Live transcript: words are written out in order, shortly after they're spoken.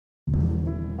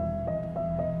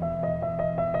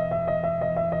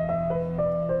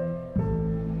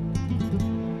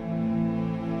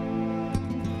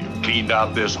cleaned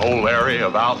out this whole area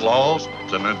of outlaws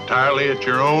is entirely at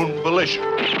your own volition.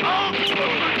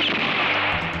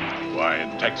 Why,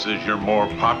 in Texas, you're more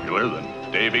popular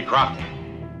than Davy Crockett.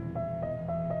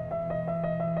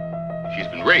 She's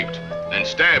been raped, then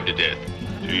stabbed to death.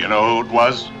 Do you know who it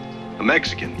was? A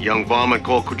Mexican, young varmint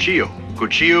called Cuchillo.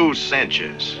 Cuchillo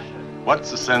Sanchez.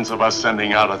 What's the sense of us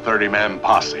sending out a 30-man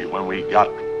posse when we got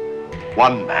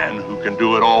one man who can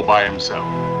do it all by himself?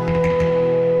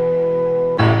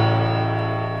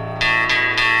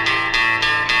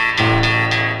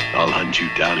 I'll hunt you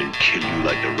down and kill you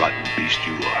like the rotten beast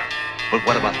you are. But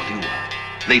what about you?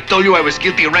 They told you I was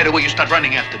guilty, and right away you start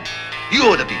running after me.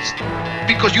 You're the beast.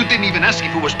 Because you didn't even ask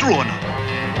if it was true or not.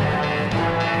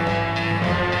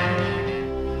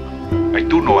 I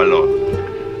do know a law.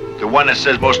 The one that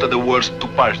says most of the world's two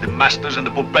parts, the masters and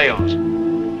the Pompeians.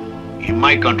 In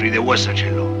my country, there was such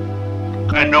a law.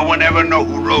 And no one ever know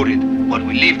who wrote it, but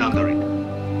we lived under it.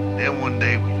 Then one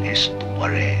day we listened to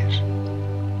Juarez.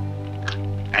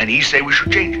 And he said we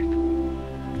should change it.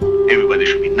 Everybody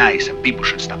should be nice and people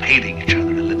should stop hating each other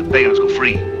and let the pagans go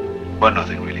free. But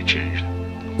nothing really changed.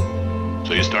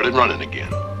 So you started running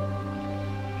again.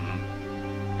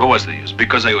 What was the use?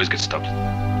 Because I always get stopped.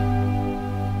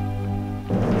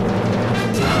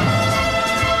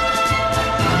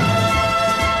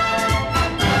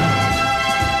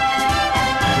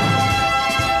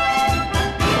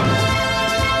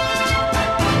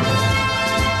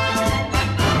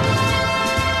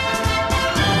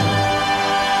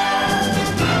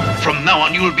 From now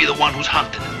on, you will be the one who's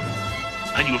hunted.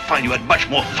 And you'll find you had much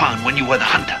more fun when you were the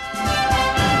hunter.